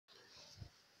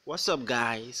What's up,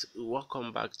 guys?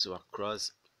 Welcome back to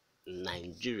Across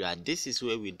Nigeria. This is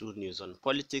where we do news on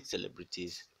politics,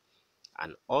 celebrities,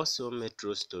 and also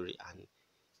metro story. And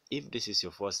if this is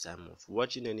your first time of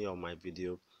watching any of my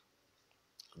video,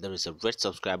 there is a red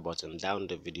subscribe button down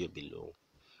the video below.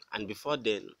 And before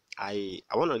then, I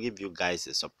want to give you guys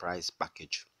a surprise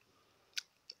package.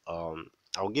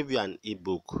 I'll give you an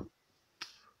ebook,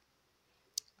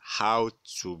 how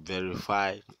to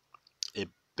verify a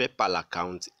PayPal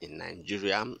account in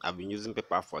Nigeria. I've been using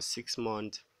PayPal for 6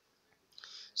 months.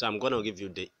 So I'm going to give you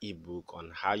the ebook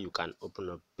on how you can open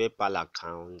a PayPal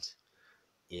account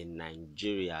in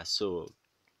Nigeria. So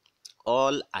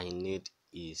all I need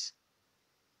is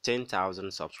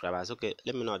 10,000 subscribers. Okay,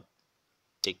 let me not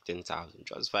take 10,000,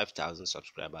 just 5,000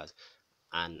 subscribers,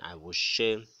 and I will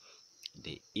share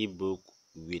the ebook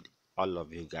with all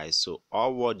of you guys. So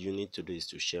all what you need to do is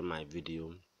to share my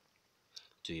video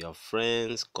to your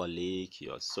friends, colleague,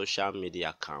 your social media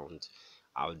account.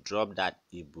 I'll drop that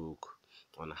ebook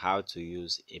on how to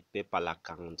use a PayPal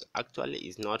account. Actually,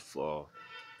 it's not for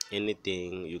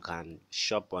anything. You can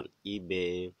shop on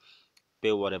eBay,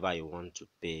 pay whatever you want to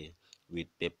pay with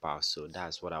PayPal. So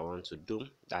that's what I want to do.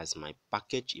 That's my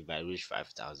package if I reach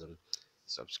 5,000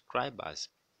 subscribers.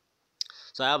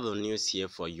 So I have the news here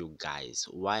for you guys.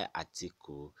 Why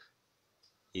Atiku,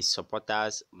 his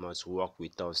supporters must work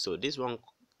with us. So this one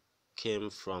came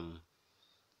from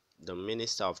the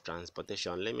Minister of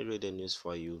Transportation. Let me read the news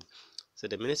for you. So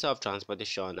the Minister of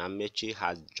Transportation, Amaechi,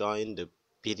 has joined the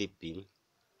PDP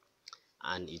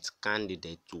and its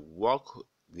candidate to work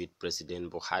with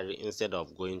President Buhari instead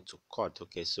of going to court.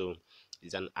 Okay, so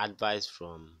it's an advice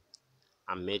from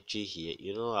Amaechi here.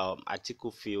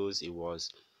 Atiku feels it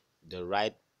was the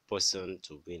right person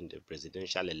to win the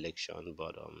presidential election,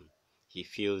 but he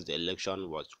feels the election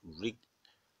was rigged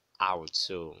out.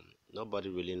 So nobody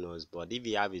really knows. But if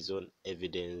he have his own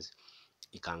evidence,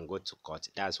 he can go to court.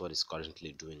 That's what he's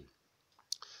currently doing.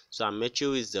 So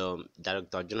Amaechi is the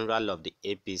Director General of the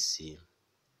APC.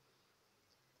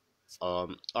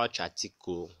 Urge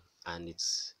Atiku and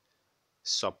its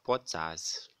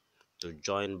supporters to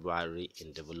join Buhari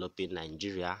in developing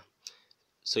Nigeria.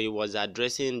 So he was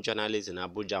addressing journalists in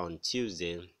Abuja on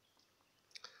Tuesday.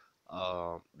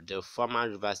 The former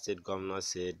Rivers State governor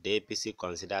said the APC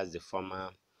considers the former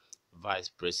vice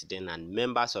president and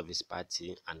members of his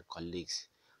party and colleagues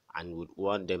and would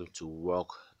want them to work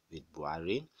with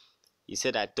Buhari. He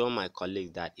said, I told my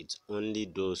colleagues that it's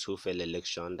only those who fail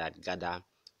election that gather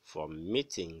for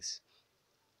meetings,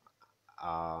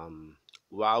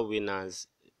 while winners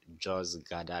just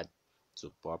gathered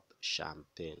to pop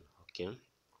champagne. Okay,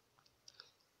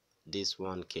 this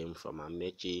one came from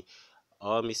Amaechi.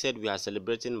 He said, we are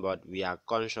celebrating, but we are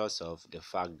conscious of the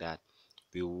fact that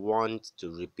we want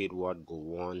to repeat what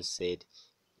Gowon said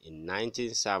in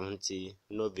 1970,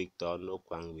 no victor, no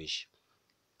Kwangwish.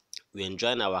 We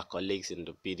enjoin our colleagues in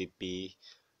the PDP,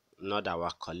 not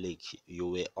our colleague. You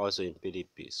were also in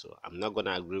PDP, so I'm not going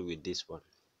to agree with this one.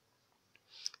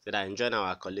 That I enjoin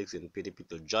our colleagues in PDP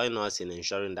to join us in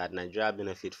ensuring that Nigeria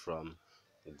benefit from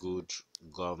good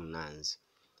governance.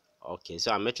 Okay,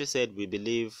 so Amaechi said we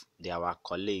believe they are our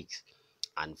colleagues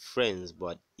and friends,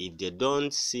 but if they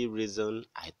don't see reason,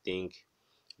 I think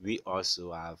we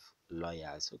also have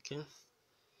lawyers. Okay,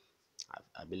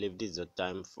 I believe this is the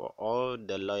time for all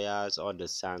the lawyers, all the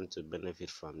SAN to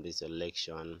benefit from this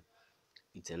election.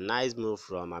 It's a nice move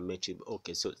from Amaechi.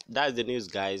 Okay, so that's the news,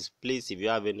 guys. Please, if you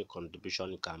have any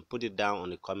contribution, you can put it down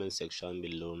on the comment section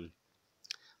below.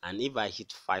 And if I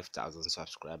hit 5,000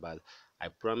 subscribers, I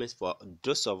promise for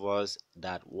those of us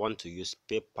that want to use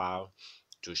PayPal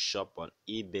to shop on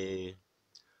eBay,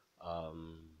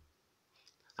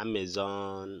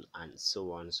 Amazon, and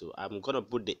so on. So I'm gonna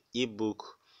put the ebook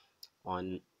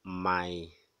on my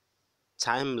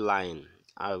timeline.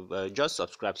 I've just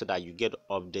subscribed so that you get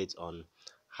updates on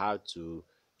how to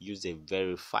use a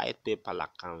verified PayPal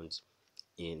account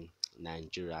in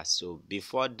Nigeria. So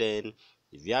before then,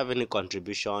 if you have any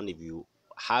contribution, if you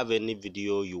have any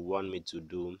video you want me to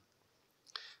do,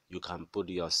 you can put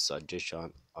your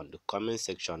suggestion on the comment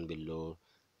section below.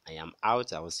 I am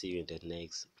out. I will see you in the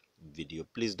next video.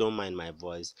 Please don't mind my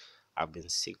voice. I've been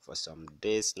sick for some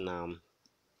days now.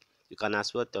 You can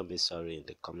as well tell me sorry in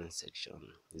the comment section.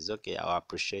 It's okay. I'll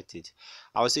appreciate it.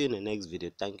 I'll see you in the next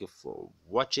video. Thank you for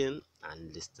watching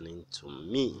and listening to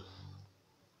me.